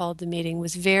therapist who called the meeting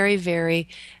was very, very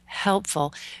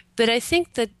helpful. But I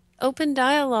think the open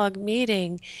dialogue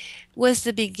meeting was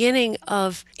the beginning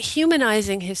of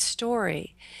humanizing his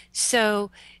story. So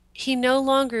he no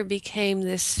longer became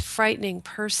this frightening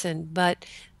person, but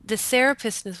the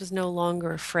therapist was no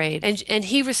longer afraid. And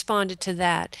he responded to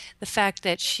that, the fact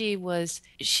that she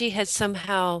had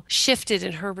somehow shifted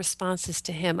in her responses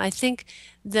to him. I think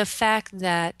the fact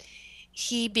that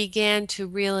he began to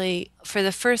really, for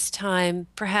the first time,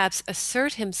 perhaps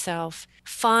assert himself,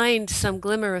 find some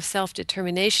glimmer of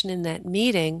self-determination in that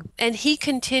meeting. And he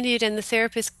continued, and the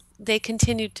therapist, they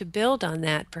continued to build on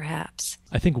that, perhaps.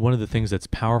 I think one of the things that's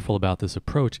powerful about this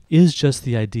approach is just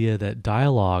the idea that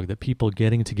dialogue, that people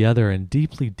getting together and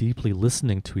deeply, deeply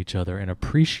listening to each other and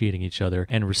appreciating each other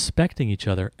and respecting each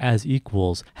other as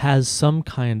equals, has some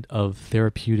kind of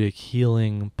therapeutic,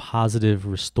 healing, positive,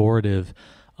 restorative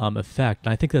effect.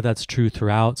 And I think that that's true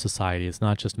throughout society. It's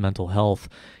not just mental health.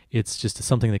 It's just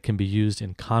something that can be used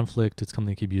in conflict. It's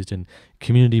something that can be used in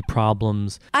community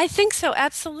problems. I think so,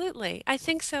 absolutely. And I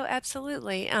think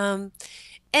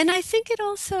it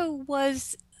also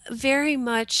was very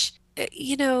much,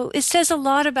 it says a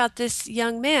lot about this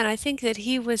young man. I think that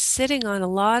he was sitting on a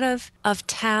lot of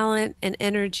talent and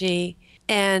energy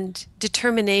and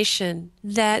determination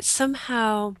that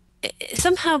somehow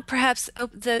perhaps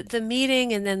the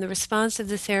meeting and then the response of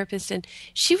the therapist, and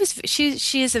she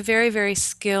is a very, very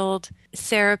skilled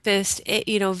therapist,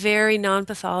 very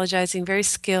non-pathologizing, very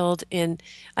skilled in,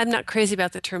 I'm not crazy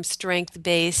about the term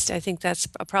strength-based. I think that's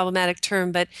a problematic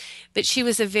term, but she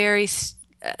was a very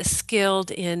skilled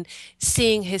in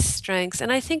seeing his strengths.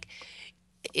 And I think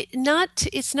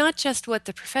it's not just what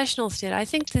the professionals did. I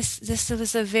think this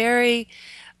was a very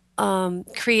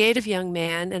creative young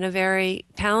man and a very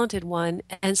talented one.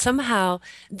 And somehow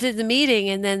the meeting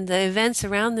and then the events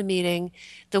around the meeting,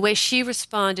 the way she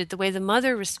responded, the way the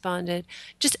mother responded,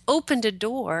 just opened a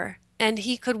door, and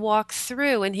he could walk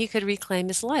through and he could reclaim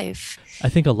his life. I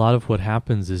think a lot of what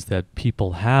happens is that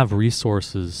people have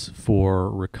resources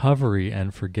for recovery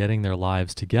and for getting their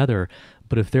lives together.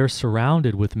 But if they're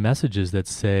surrounded with messages that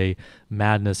say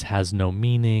madness has no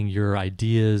meaning, your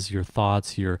ideas, your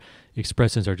thoughts, your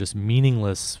expressions are just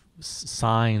meaningless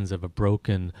signs of a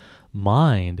broken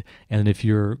mind, and if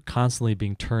you're constantly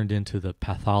being turned into the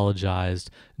pathologized,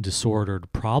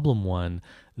 disordered problem one,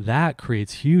 that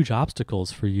creates huge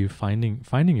obstacles for you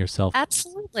finding yourself.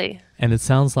 Absolutely. And it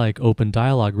sounds like open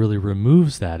dialogue really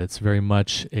removes that. It's very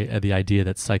much the idea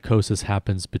that psychosis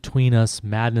happens between us.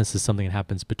 Madness is something that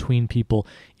happens between people.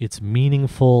 It's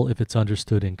meaningful if it's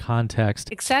understood in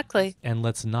context. Exactly. And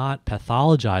let's not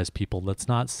pathologize people. Let's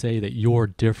not say that you're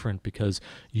different because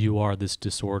you are this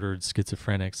disordered,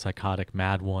 schizophrenic, psychotic,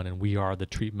 mad one, and we are the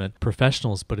treatment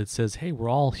professionals. But it says, hey, we're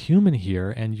all human here,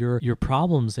 and your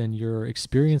problems and your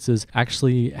experiences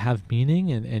actually have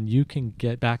meaning, and you can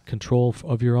get back control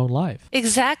of your own life.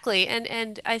 Exactly.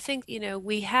 And I think,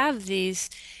 we have these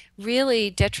really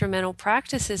detrimental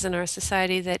practices in our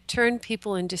society that turn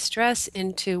people in distress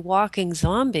into walking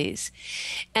zombies.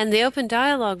 And the open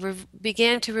dialogue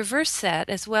began to reverse that,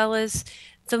 as well as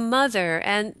the mother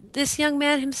and this young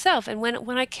man himself. And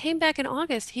when I came back in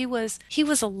August, he was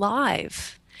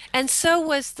alive. And so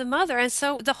was the mother, and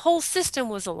so the whole system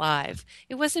was alive.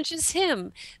 It wasn't just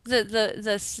him.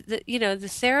 The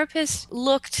therapist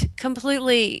looked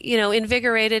completely,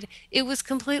 invigorated. It was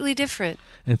completely different.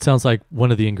 And it sounds like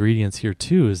one of the ingredients here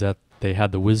too is that they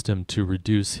had the wisdom to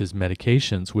reduce his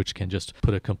medications, which can just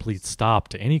put a complete stop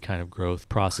to any kind of growth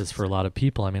process for a lot of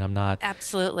people. I mean, I'm not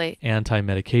Absolutely.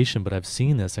 anti-medication, but I've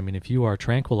seen this. I mean, if you are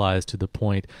tranquilized to the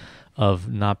point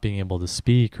of not being able to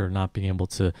speak or not being able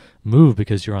to move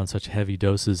because you're on such heavy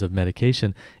doses of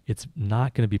medication, it's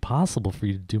not going to be possible for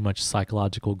you to do much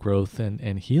psychological growth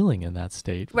and healing in that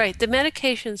state. Right. The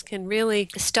medications can really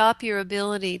stop your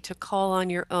ability to call on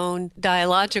your own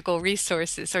dialogical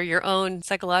resources or your own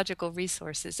psychological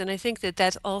resources. And I think that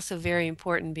that's also very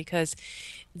important because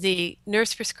the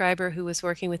nurse prescriber who was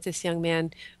working with this young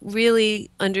man really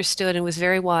understood and was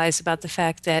very wise about the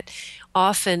fact that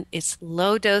often it's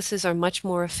low doses are much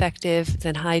more effective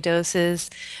than high doses.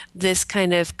 This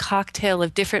kind of cocktail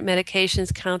of different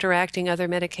medications counteracting other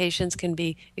medications can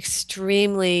be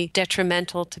extremely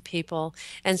detrimental to people.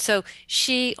 And so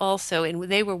she also, and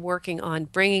they were working on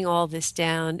bringing all this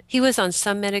down. He was on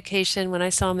some medication when I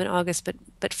saw him in August,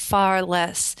 but far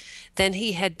less than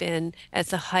he had been at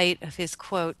the height of his,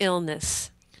 quote, illness.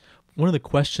 One of the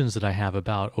questions that I have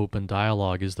about open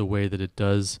dialogue is the way that it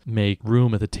does make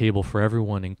room at the table for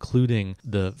everyone, including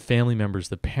the family members,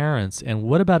 the parents. And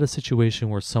what about a situation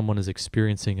where someone is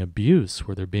experiencing abuse,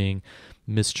 where they're being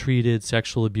mistreated,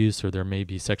 sexual abuse, or there may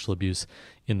be sexual abuse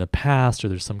in the past, or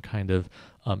there's some kind of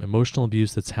emotional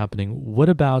abuse that's happening? What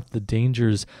about the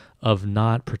dangers of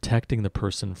not protecting the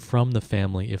person from the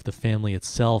family if the family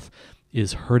itself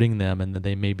is hurting them and that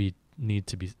they maybe need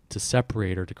to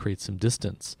separate or to create some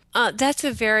distance? That's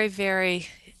a very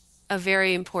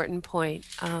important point.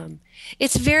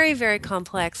 It's very, very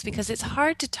complex because it's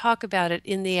hard to talk about it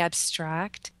in the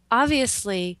abstract.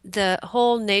 Obviously, the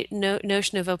whole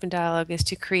notion of open dialogue is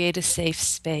to create a safe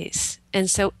space. And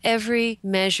so every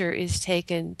measure is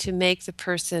taken to make the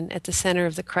person at the center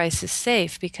of the crisis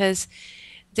safe because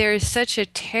there is such a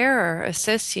terror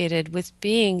associated with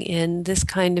being in this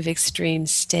kind of extreme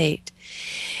state.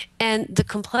 And the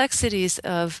complexities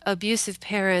of abusive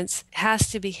parents has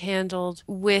to be handled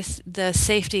with the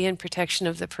safety and protection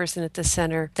of the person at the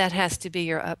center. That has to be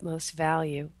your utmost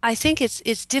value. I think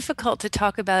it's difficult to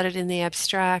talk about it in the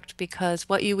abstract because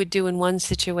what you would do in one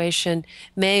situation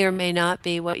may or may not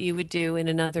be what you would do in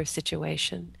another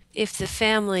situation. If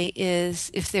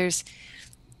there's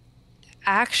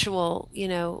actual,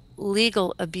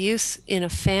 legal abuse in a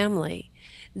family,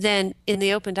 then in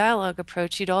the open dialogue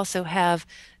approach, you'd also have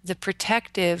the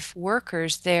protective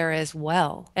workers there as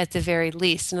well, at the very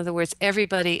least. In other words,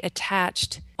 everybody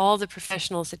attached, all the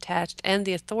professionals attached, and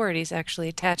the authorities actually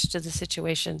attached to the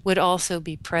situation would also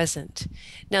be present.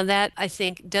 Now, that, I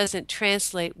think, doesn't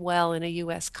translate well in a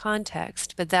U.S.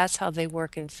 context, but that's how they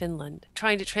work in Finland.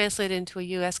 Trying to translate it into a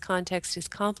U.S. context is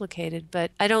complicated,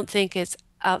 but I don't think it's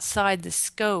outside the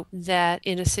scope that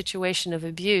in a situation of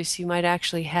abuse, you might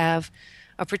actually have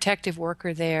a protective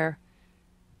worker there,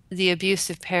 the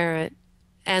abusive parent,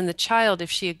 and the child if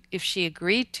she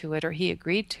agreed to it or he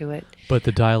agreed to it. But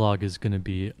the dialogue is going to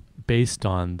be based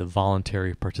on the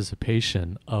voluntary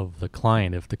participation of the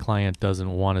client. If the client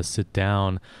doesn't want to sit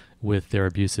down with their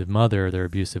abusive mother, their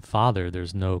abusive father,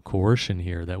 there's no coercion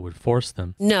here that would force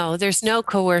them. No, there's no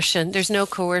coercion. There's no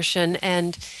coercion.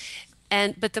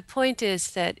 But the point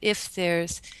is that if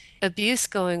there's abuse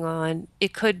going on,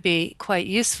 it could be quite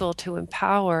useful to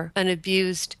empower an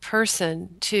abused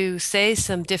person to say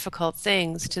some difficult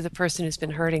things to the person who's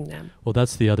been hurting them. Well,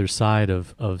 that's the other side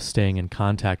of staying in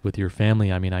contact with your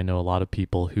family. I mean, I know a lot of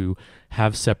people who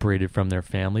have separated from their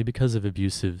family because of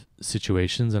abusive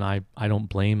situations, and I don't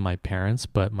blame my parents,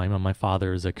 but my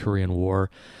father is a Korean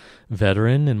War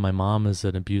veteran, and my mom is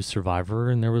an abuse survivor,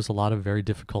 and there was a lot of very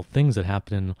difficult things that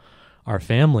happened in our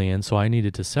family, and so I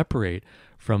needed to separate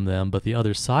from them. But the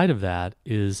other side of that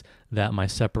is that my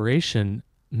separation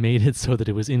made it so that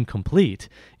it was incomplete.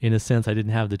 In a sense, I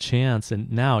didn't have the chance.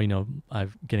 And now,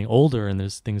 I'm getting older and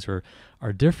there's things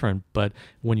are different. But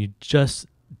when you just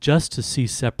to see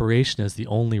separation as the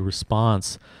only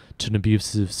response to an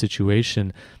abusive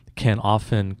situation can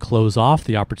often close off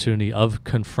the opportunity of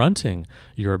confronting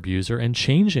your abuser and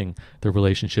changing the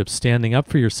relationship, standing up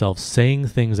for yourself, saying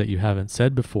things that you haven't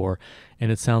said before.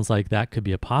 And it sounds like that could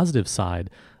be a positive side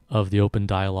of the open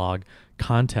dialogue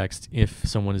context if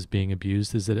someone is being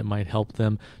abused, is that it might help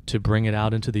them to bring it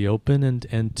out into the open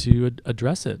and to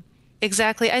address it.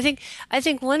 Exactly. I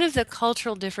think one of the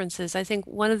cultural differences, I think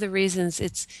one of the reasons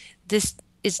this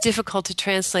is difficult to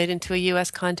translate into a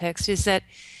US context is that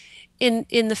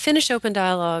in the Finnish open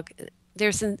dialogue,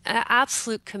 there's an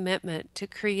absolute commitment to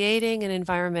creating an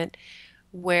environment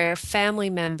where family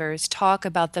members talk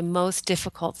about the most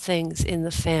difficult things in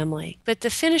the family. But the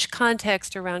Finnish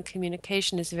context around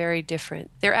communication is very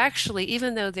different. They're actually,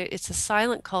 even though it's a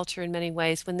silent culture in many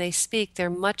ways, when they speak, they're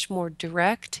much more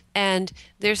direct. And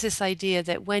there's this idea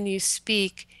that when you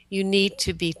speak, you need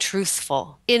to be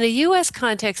truthful. In a US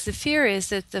context, the fear is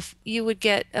that you would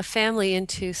get a family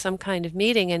into some kind of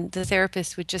meeting and the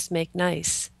therapist would just make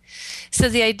nice. So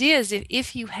the idea is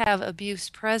if you have abuse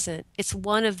present, it's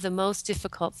one of the most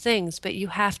difficult things, but you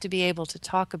have to be able to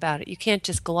talk about it. You can't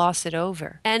just gloss it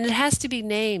over. And it has to be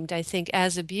named, I think,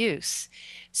 as abuse.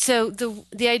 So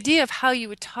the idea of how you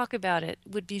would talk about it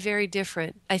would be very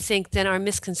different, I think, than our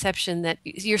misconception that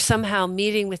you're somehow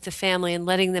meeting with the family and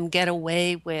letting them get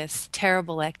away with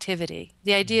terrible activity.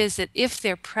 The idea is that if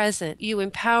they're present, you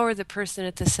empower the person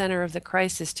at the center of the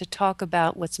crisis to talk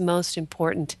about what's most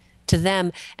important to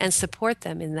them and support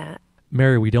them in that.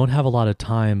 Mary, we don't have a lot of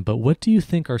time, but what do you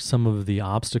think are some of the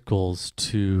obstacles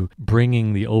to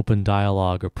bringing the open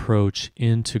dialogue approach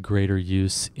into greater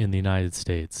use in the United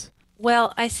States?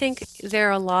 Well, I think there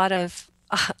are a lot of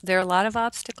there are a lot of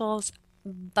obstacles,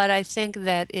 but I think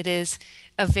that it is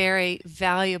a very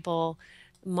valuable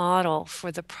model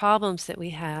for the problems that we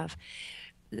have.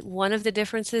 One of the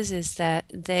differences is that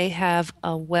they have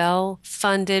a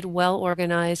well-funded,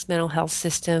 well-organized mental health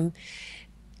system,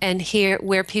 and here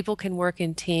where people can work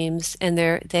in teams, and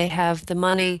they have the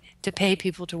money to pay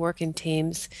people to work in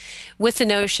teams, with the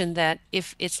notion that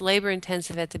if it's labor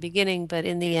intensive at the beginning, but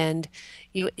in the end,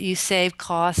 you save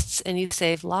costs and you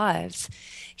save lives.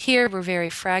 Here we're very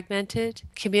fragmented.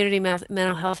 Community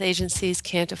mental health agencies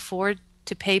can't afford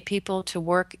to pay people to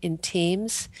work in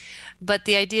teams. But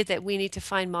the idea that we need to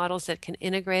find models that can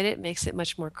integrate it makes it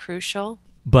much more crucial.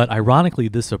 But ironically,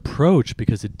 this approach,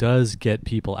 because it does get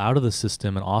people out of the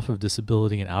system and off of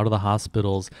disability and out of the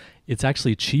hospitals, it's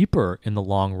actually cheaper in the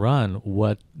long run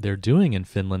what they're doing in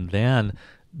Finland than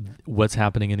what's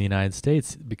happening in the United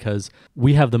States, because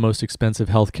we have the most expensive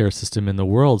healthcare system in the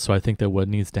world. So I think that what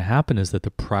needs to happen is that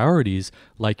the priorities,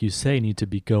 like you say, need to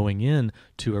be going in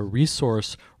to a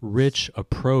resource-rich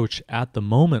approach at the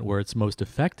moment where it's most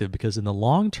effective, because in the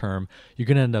long term, you're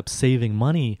going to end up saving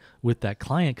money with that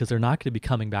client because they're not going to be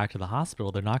coming back to the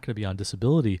hospital. They're not going to be on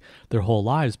disability their whole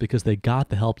lives because they got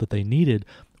the help that they needed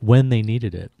when they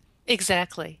needed it.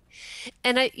 Exactly.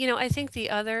 And I think the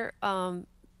other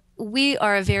we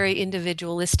are a very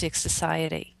individualistic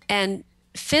society. And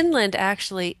Finland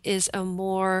actually is a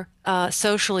more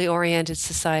socially oriented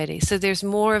society. So there's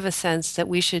more of a sense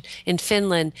that in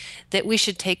Finland, that we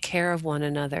should take care of one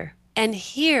another. And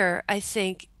here, I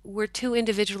think we're too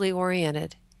individually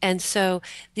oriented. And so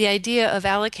the idea of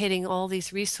allocating all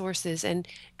these resources and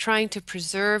trying to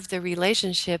preserve the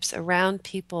relationships around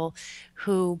people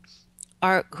who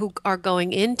are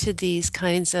going into these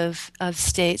kinds of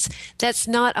states, that's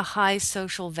not a high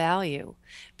social value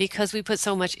because we put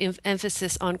so much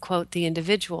emphasis on, quote, the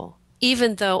individual.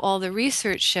 Even though all the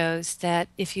research shows that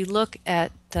if you look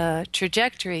at the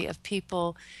trajectory of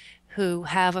people who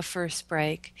have a first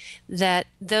break, that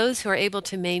those who are able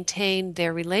to maintain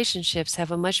their relationships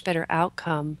have a much better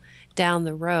outcome down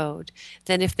the road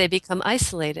than if they become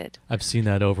isolated. I've seen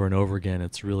that over and over again.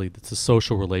 It's the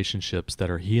social relationships that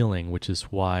are healing, which is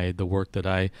why the work that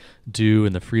I do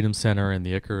in the Freedom Center and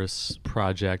the Icarus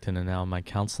Project and now my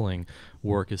counseling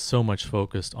work is so much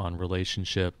focused on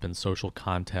relationship and social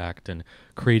contact and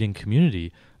creating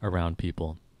community around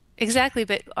people. Exactly,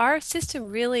 but our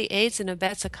system really aids and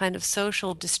abets a kind of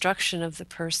social destruction of the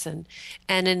person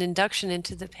and an induction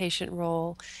into the patient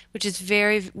role, which is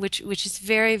very,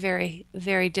 very,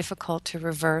 very difficult to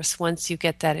reverse once you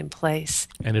get that in place.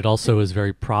 And it also is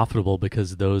very profitable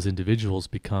because those individuals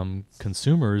become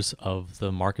consumers of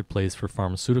the marketplace for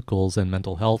pharmaceuticals and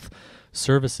mental health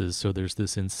services. So there's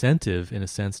this incentive, in a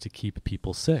sense, to keep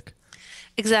people sick.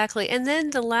 Exactly. And then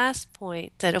the last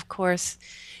point that, of course,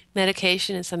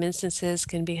 medication in some instances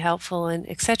can be helpful and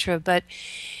etc. But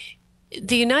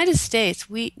the United States,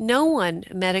 no one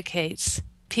medicates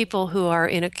people who are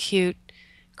in acute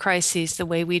crises the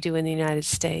way we do in the United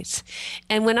States.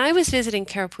 And when I was visiting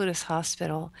Karaputis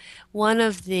Hospital, one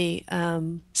of the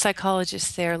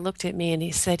psychologists there looked at me and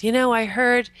he said, I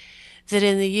heard that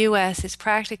in the U.S. it's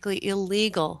practically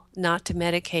illegal not to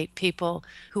medicate people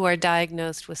who are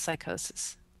diagnosed with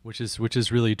psychosis. Which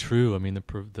is really true. I mean,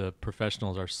 the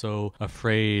professionals are so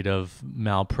afraid of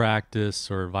malpractice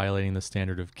or violating the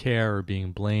standard of care or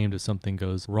being blamed if something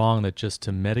goes wrong that just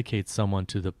to medicate someone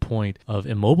to the point of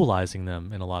immobilizing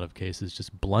them in a lot of cases,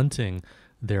 just blunting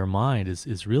their mind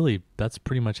is really, that's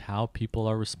pretty much how people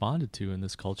are responded to in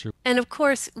this culture. And of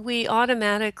course, we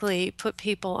automatically put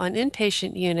people on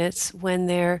inpatient units when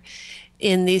they're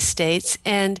in these states.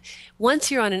 And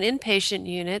once you're on an inpatient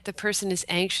unit, the person is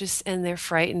anxious and they're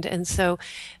frightened. And so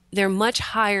there are much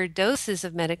higher doses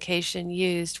of medication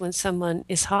used when someone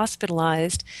is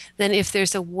hospitalized than if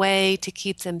there's a way to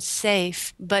keep them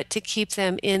safe, but to keep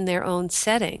them in their own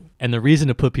setting. And the reason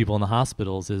to put people in the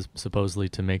hospitals is supposedly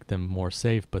to make them more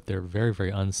safe, but they're very,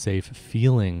 very unsafe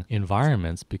feeling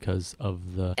environments because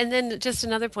of the... And then just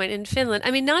another point, in Finland,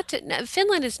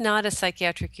 Finland is not a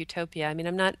psychiatric utopia. I mean,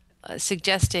 I'm not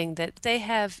suggesting that they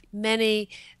have many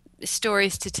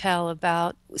stories to tell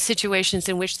about situations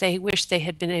in which they wish they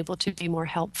had been able to be more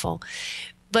helpful.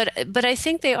 But I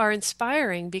think they are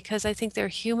inspiring because I think they're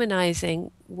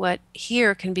humanizing what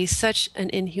here can be such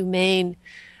an inhumane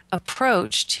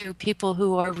approach to people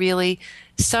who are really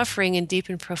suffering in deep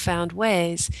and profound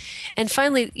ways. And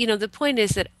finally, the point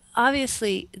is that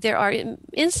obviously there are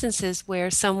instances where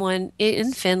someone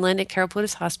in Finland at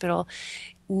Karaputis Hospital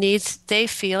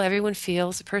everyone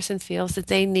feels, the person feels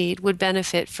that would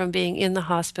benefit from being in the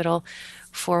hospital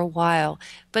for a while.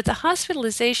 But the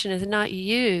hospitalization is not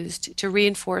used to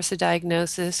reinforce a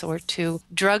diagnosis or to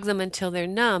drug them until they're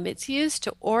numb. It's used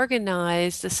to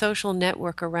organize the social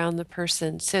network around the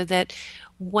person so that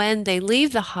when they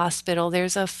leave the hospital,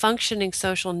 there's a functioning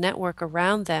social network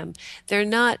around them. They're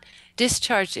not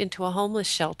discharged into a homeless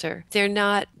shelter. They're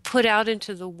not put out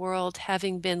into the world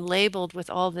having been labeled with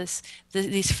all these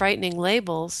frightening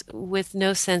labels with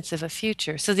no sense of a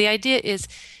future. So the idea is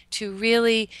to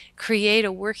really create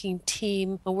a working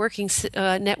team, a working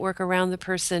network around the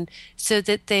person so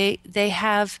that they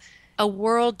have a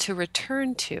world to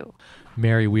return to.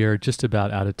 Mary, we are just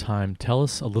about out of time. Tell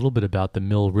us a little bit about the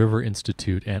Mill River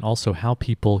Institute and also how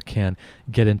people can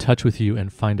get in touch with you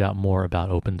and find out more about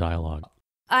Open Dialogue.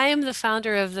 I am the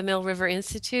founder of the Mill River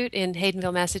Institute in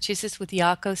Haydenville, Massachusetts with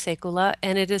Jaakko Sekula,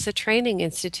 and it is a training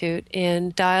institute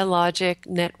in dialogic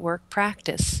network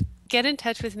practice. Get in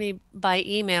touch with me by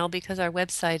email because our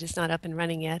website is not up and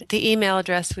running yet. The email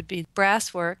address would be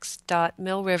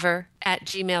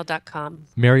brassworks.millriver@gmail.com.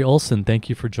 Mary Olson, thank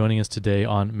you for joining us today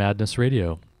on Madness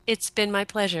Radio. It's been my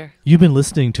pleasure. You've been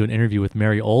listening to an interview with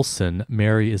Mary Olson.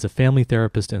 Mary is a family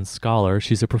therapist and scholar.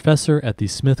 She's a professor at the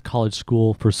Smith College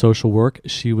School for Social Work.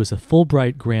 She was a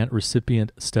Fulbright grant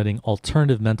recipient studying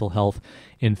alternative mental health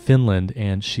in Finland,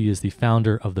 and she is the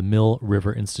founder of the Mill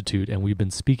River Institute. And we've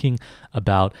been speaking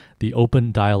about the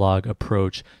open dialogue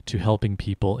approach to helping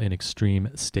people in extreme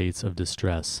states of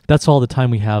distress. That's all the time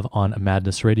we have on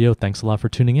Madness Radio. Thanks a lot for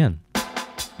tuning in.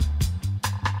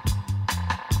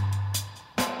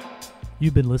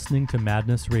 You've been listening to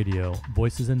Madness Radio,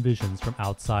 voices and visions from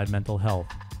outside mental health.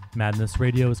 Madness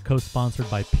Radio is co-sponsored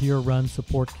by peer-run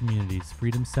support communities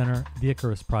Freedom Center, the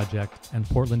Icarus Project, and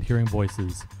Portland Hearing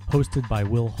Voices. Hosted by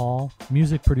Will Hall,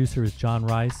 music producer is John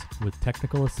Rice, with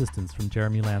technical assistance from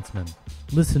Jeremy Lantzman.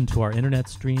 Listen to our internet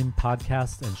stream,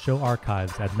 podcasts, and show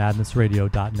archives at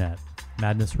madnessradio.net.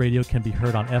 Madness Radio can be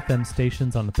heard on FM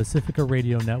stations on the Pacifica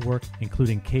Radio Network,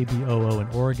 including KBOO in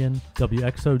Oregon,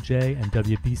 WXOJ and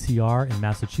WBCR in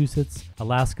Massachusetts,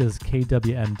 Alaska's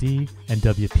KWMD, and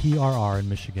WPRR in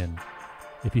Michigan.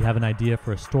 If you have an idea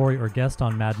for a story or guest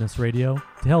on Madness Radio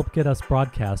to help get us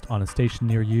broadcast on a station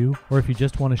near you, or if you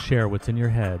just want to share what's in your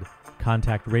head,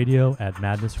 contact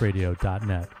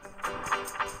radio@madnessradio.net.